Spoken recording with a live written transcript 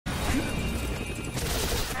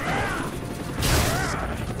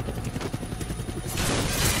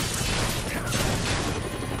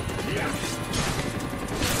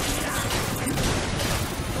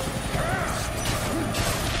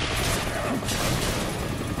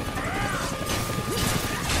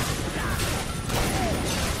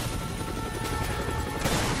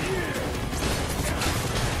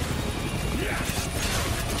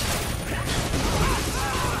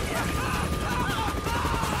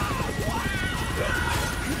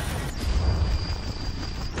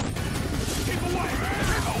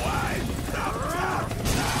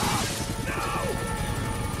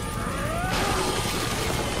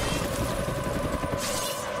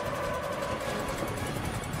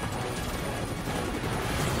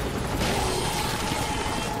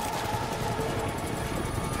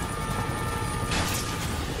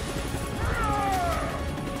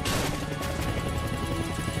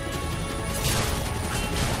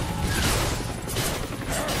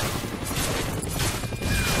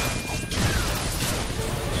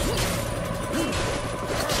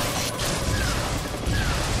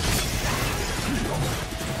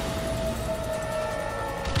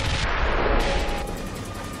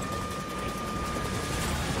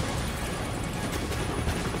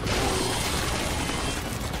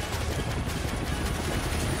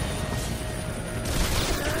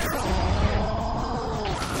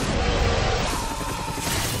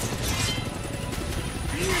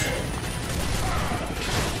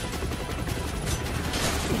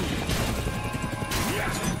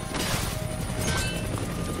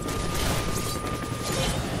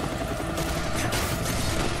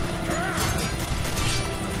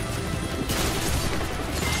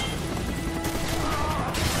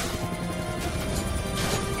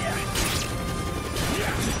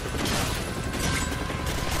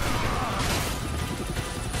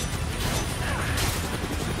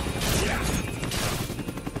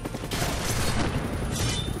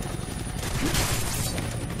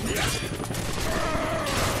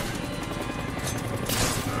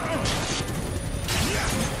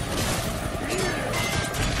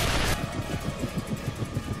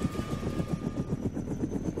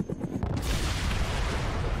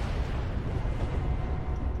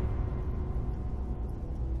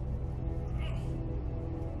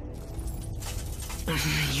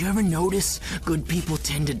you ever notice good people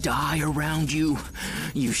tend to die around you?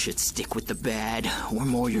 You should stick with the bad, or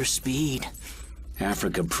more your speed.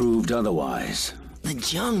 Africa proved otherwise. The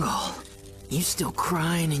jungle. You still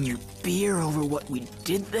crying in your beer over what we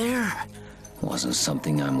did there? Wasn't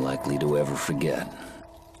something I'm likely to ever forget.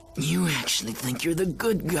 You actually think you're the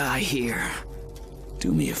good guy here.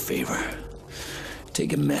 Do me a favor.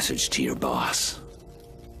 Take a message to your boss.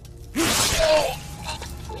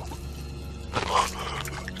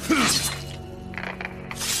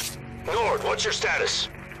 Nord, what's your status?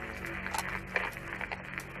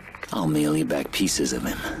 I'll mail you back pieces of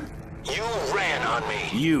him. You ran on me.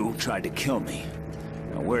 You tried to kill me.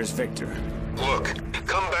 Now where's Victor? Look,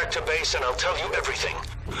 come back to base and I'll tell you everything.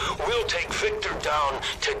 We'll take Victor down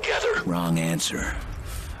together. Wrong answer.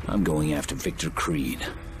 I'm going after Victor Creed.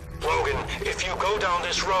 Logan, if you go down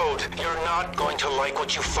this road, you're not going to like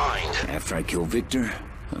what you find. After I kill Victor,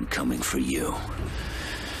 I'm coming for you.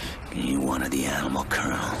 You wanted the animal,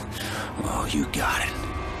 Colonel. Oh, you got it.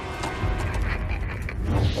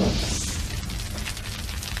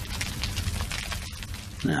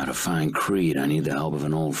 Now, to find Creed, I need the help of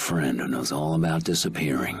an old friend who knows all about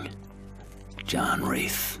disappearing. John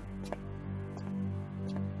Wraith.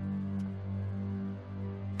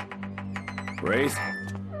 Wraith?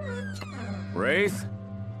 Wraith?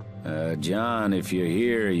 John, if you're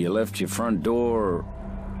here, you left your front door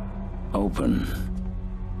open.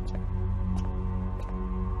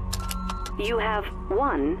 You have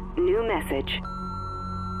one new message.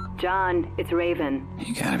 John, it's Raven.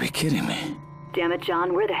 You gotta be kidding me. Damn it,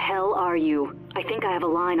 John, where the hell are you? I think I have a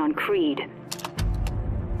line on Creed.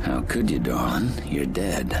 How could you, darling? You're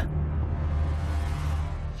dead.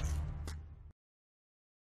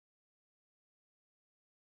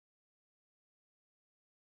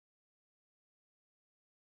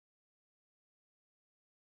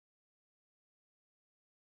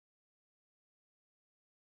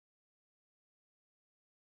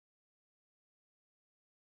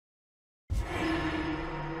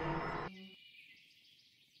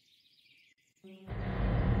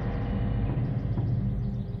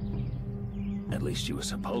 At least you were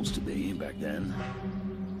supposed to be back then.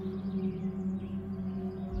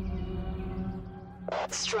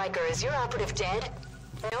 Stryker, is your operative dead?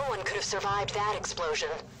 No one could have survived that explosion.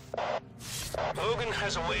 Logan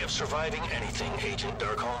has a way of surviving anything, Agent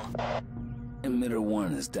Darkholme. Emitter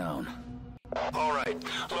 1 is down. All right,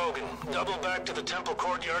 Logan, double back to the temple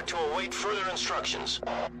courtyard to await further instructions.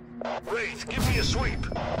 Wraith, give me a sweep.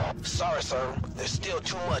 Sorry, sir. There's still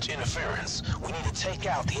too much interference. We need to take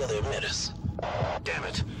out the other emitters. Damn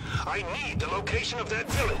it. I need the location of that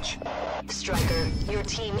village. Stryker, your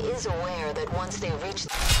team is aware that once they reach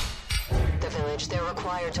the village, they're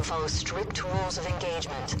required to follow strict rules of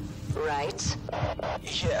engagement, right?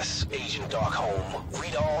 Yes, Agent Darkholme.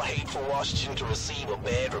 We'd all hate for Washington to receive a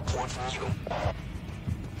bad report from you.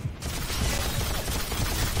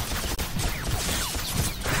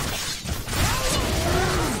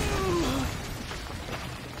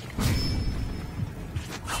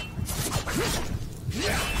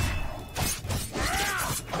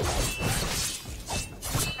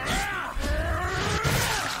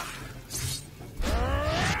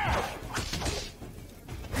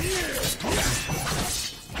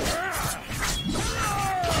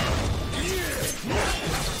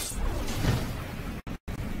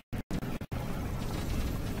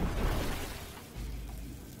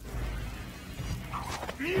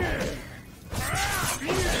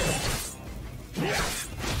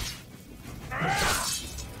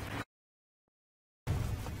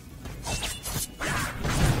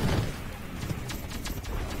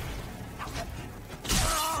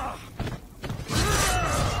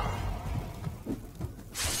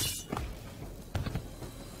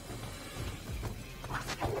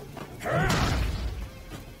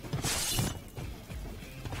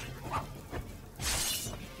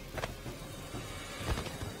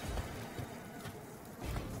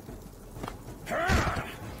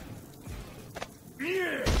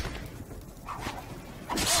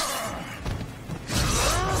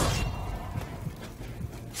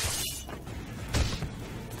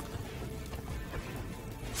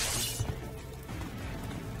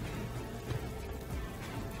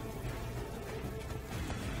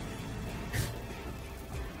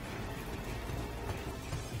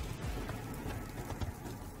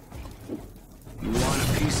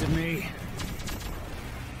 To me.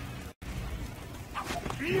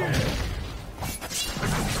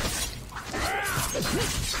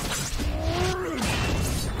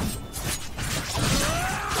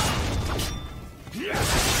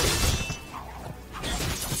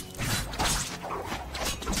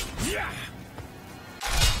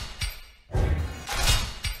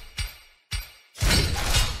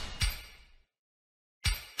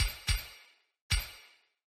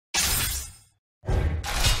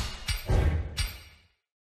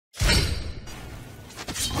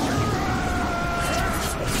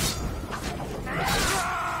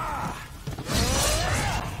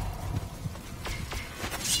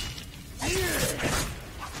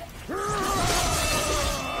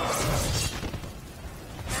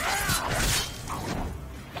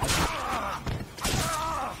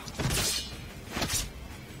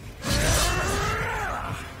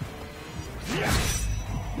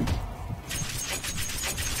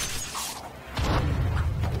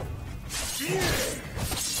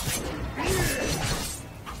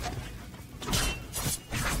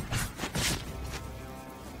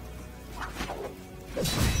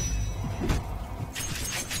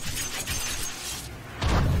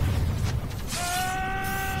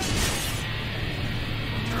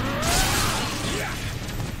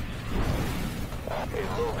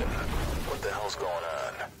 Logan, what the hell's going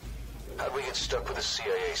on? How'd we get stuck with a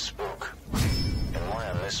CIA spook? And why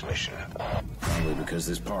on this mission? Probably because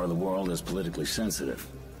this part of the world is politically sensitive.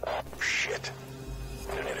 Shit.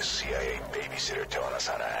 We don't need a CIA babysitter telling us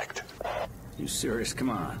how to act. You serious? Come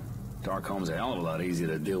on. Darkholme's a hell of a lot easier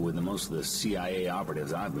to deal with than most of the CIA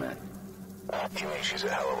operatives I've met. You mean she's a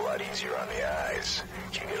hell of a lot easier on the eyes?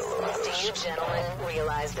 You get a load of Do those. you gentlemen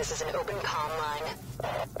realize this is an open comm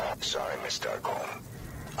line? Sorry, Miss Darkholme.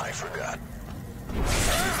 I forgot.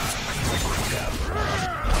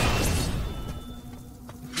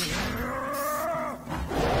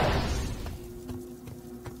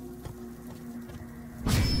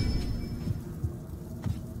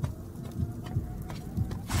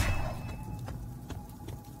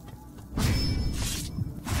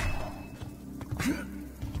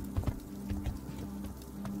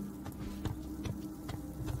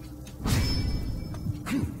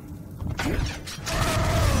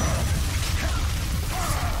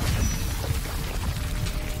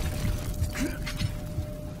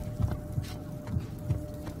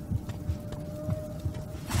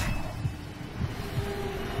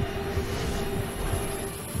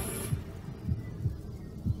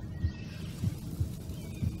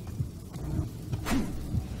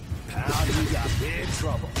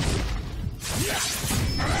 Trouble.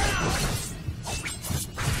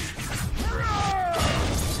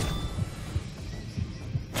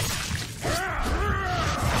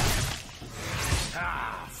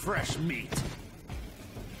 Ah, fresh meat.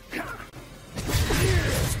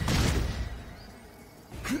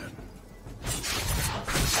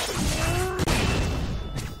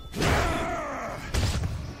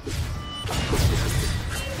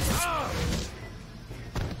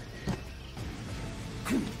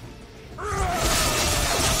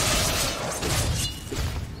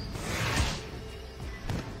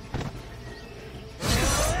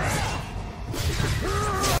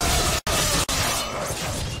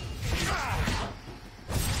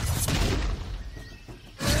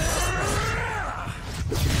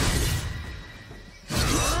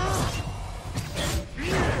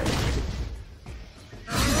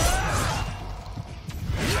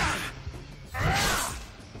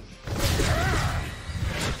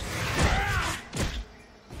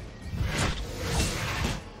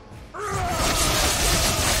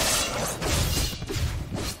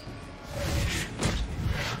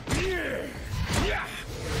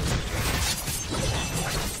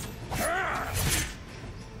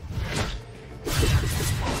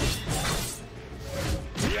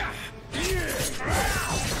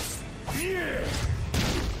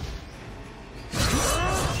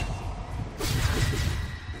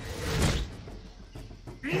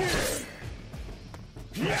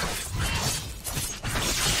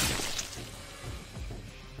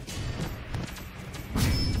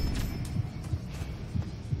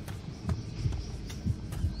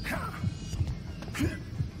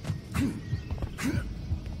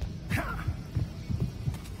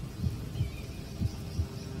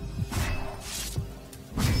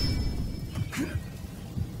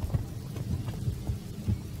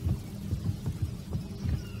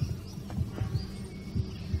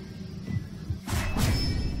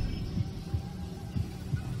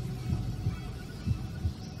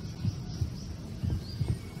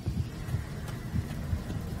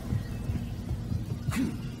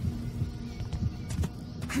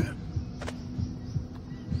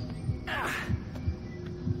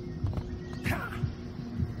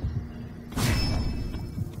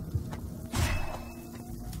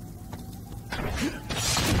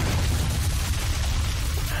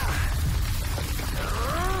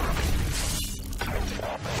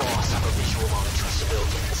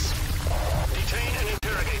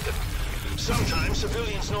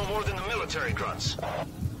 Civilians know more than the military grunts.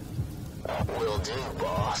 Will do,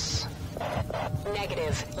 boss.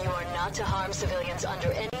 Negative. You are not to harm civilians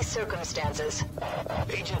under any circumstances.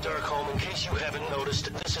 Agent Darkholme, in case you haven't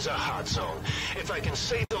noticed, this is a hot zone. If I can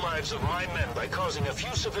save the lives of my men by causing a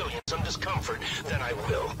few civilians some discomfort, then I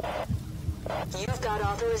will. You've got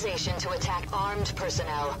authorization to attack armed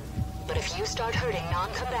personnel. But if you start hurting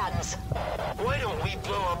non-combatants... Why don't we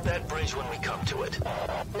blow up that bridge when we come to it?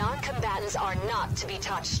 Non-combatants are not to be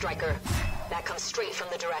touched, Stryker. That comes straight from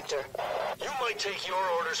the director. You might take your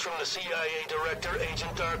orders from the CIA director,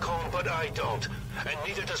 Agent Darkholme, but I don't. And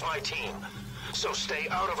neither does my team. So stay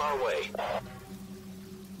out of our way.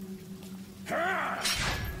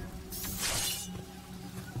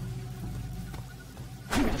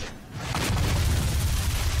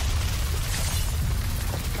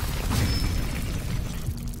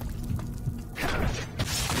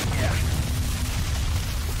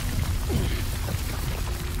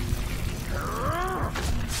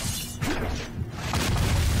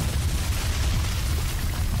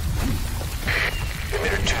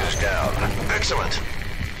 Excellent.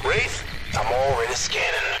 Wraith? I'm already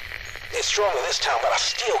scanning. It's strong in this town, but I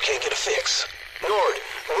still can't get a fix. Nord,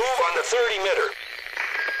 move on the 30-meter.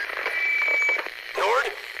 Nord?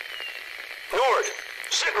 Nord,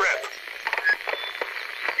 sit rep.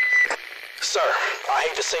 Sir, I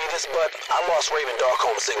hate to say this, but I lost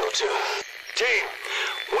Raven.Hope signal too. Team,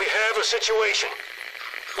 we have a situation.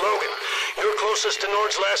 Logan, you're closest to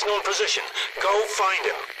Nord's last known position. Go find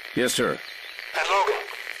him. Yes, sir. And Logan,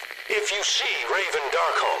 if you see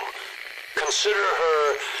Raven.Hope, consider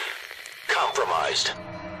her compromised.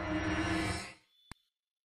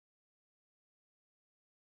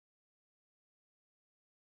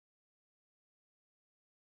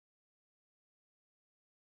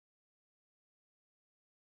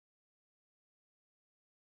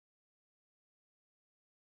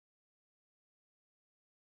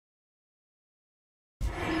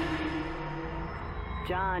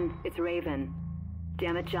 John, it's Raven.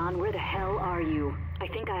 Damn it, John, where the hell are you? I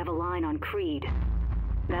think I have a line on Creed.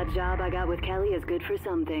 That job I got with Kelly is good for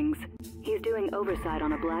some things. He's doing oversight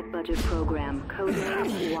on a black-budget program,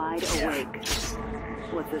 codenamed Wide Awake.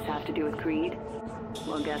 What's this have to do with Creed?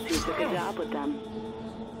 Well, guess who took a job with them?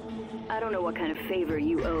 I don't know what kind of favor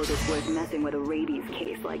you owe that's worth messing with a rabies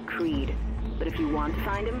case like Creed. But if you want to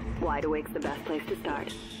find him, Wide Awake's the best place to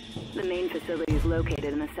start. The main facility is located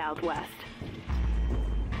in the southwest.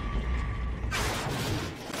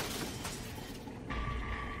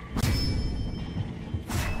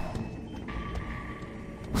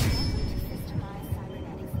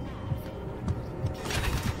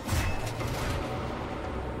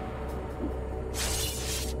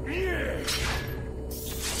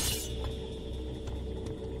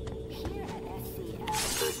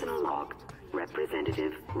 Personal log.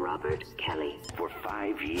 Representative Robert Kelly. For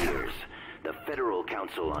 5 years, the Federal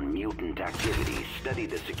Council on Mutant Activities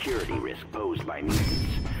studied the security risk posed by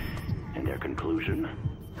mutants. And their conclusion?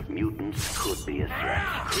 Mutants could be a threat.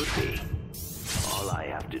 Could be. All I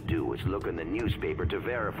have to do is look in the newspaper to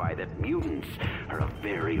verify that mutants are a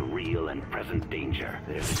very real and present danger.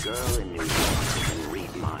 There's a girl in New York who can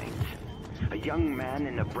read minds. A young man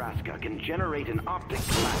in Nebraska can generate an optic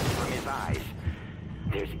blast from his eyes.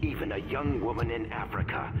 There's even a young woman in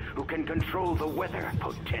Africa who can control the weather.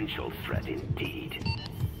 Potential threat indeed.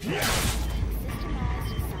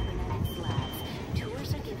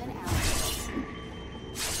 Tours are given out.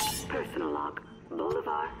 Personal log.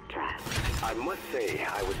 Boulevard Trask. I must say,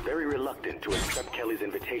 I was very reluctant to accept Kelly's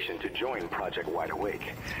invitation to join Project Wide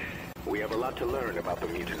Awake. We have a lot to learn about the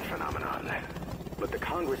mutant phenomenon. But the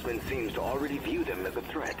Congressman seems to already view them as a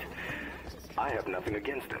threat. I have nothing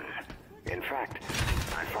against them. In fact,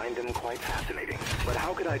 I find them quite fascinating. But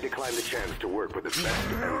how could I decline the chance to work with the best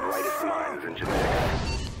and brightest minds in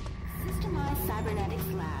genetics? Systemized cybernetics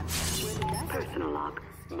labs. Where the best Personal log.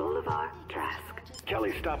 Boulevard Trask.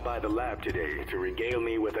 Kelly stopped by the lab today to regale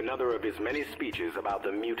me with another of his many speeches about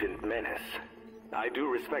the mutant menace. I do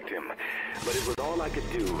respect him, but it was all I could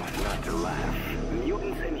do not to laugh.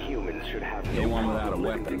 Mutants and humans should have no Anyone without a problem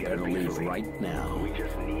living weapon together better leave peacefully. right now. We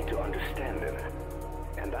just need to understand them.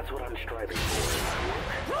 And that's what I'm striving for in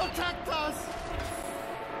my work. Protect us!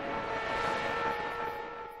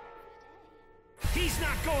 He's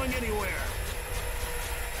not going anywhere!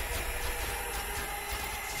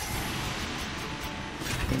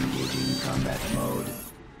 Engaging combat mode.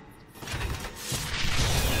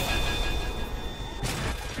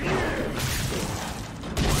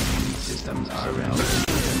 Systems are relevant.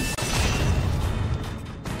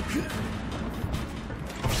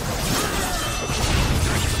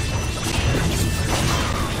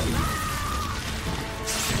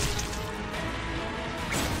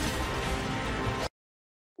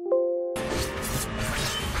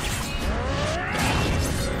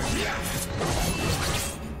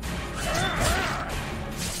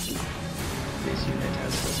 This unit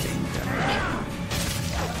has sustained damage.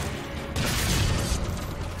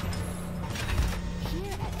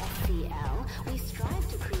 Here at SCL, we strive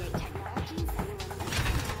to create technologies and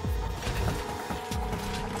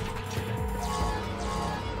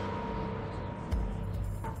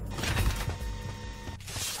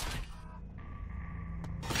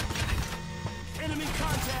Enemy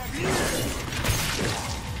contact!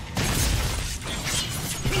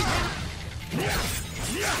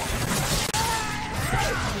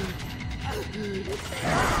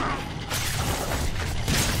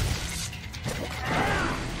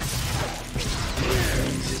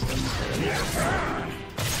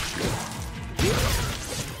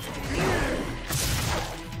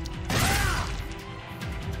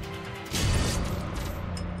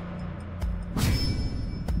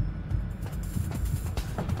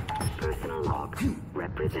 personal log.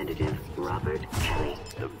 Representative Robert Kelly.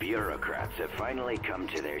 The bureaucrats have finally come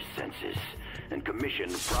to their senses and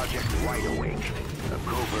commissioned Project Wide Awake, a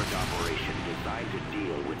covert operation designed to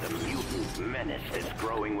deal with the mutant menace that's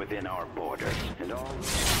growing within our borders. And all...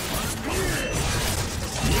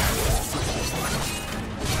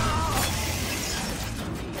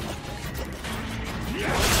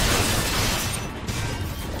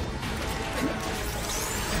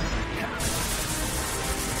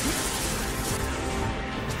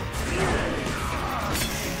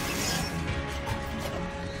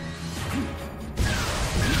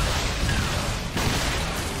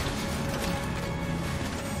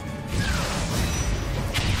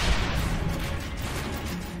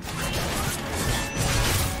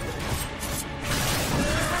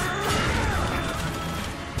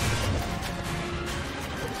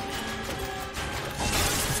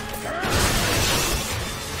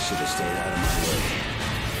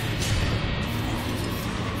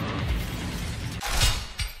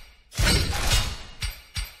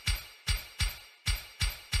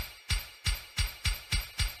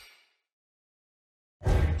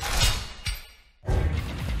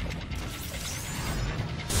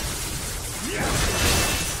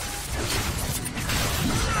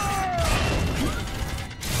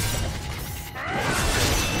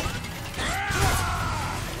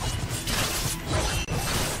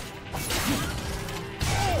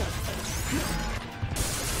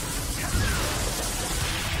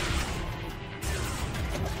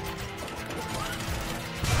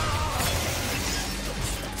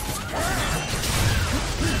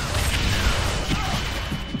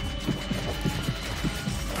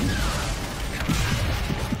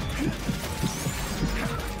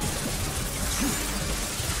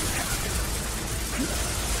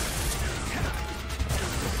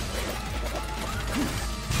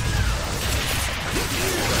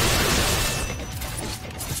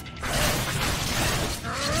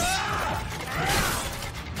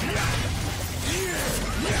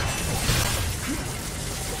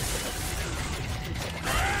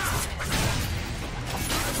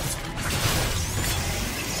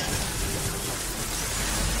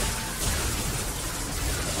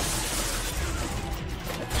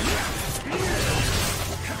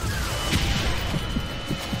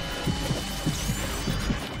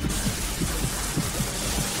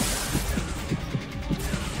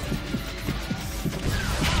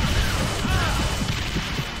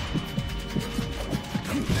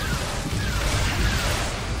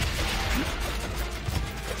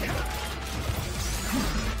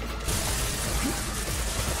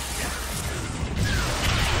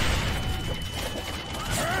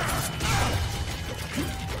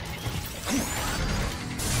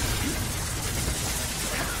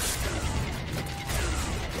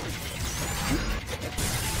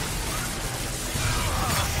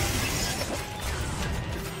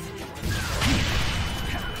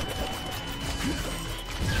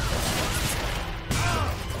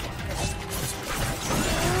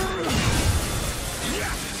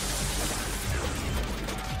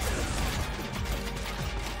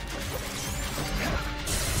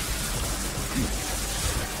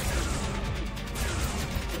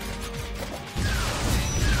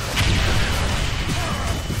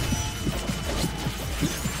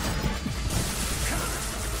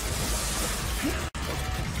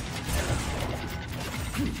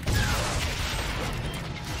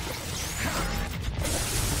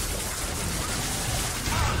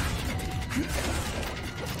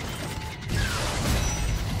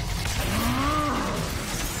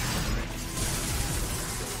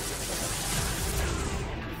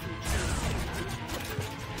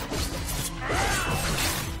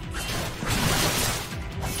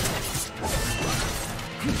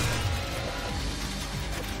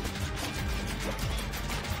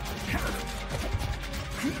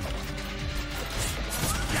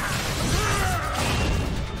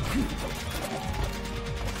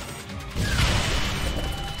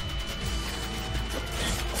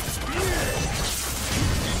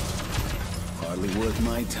 Worth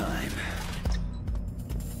my time.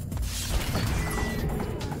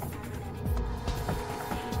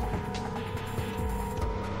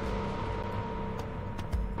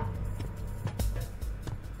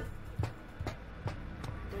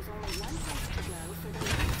 There's only one place to go for the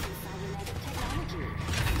next cybernetic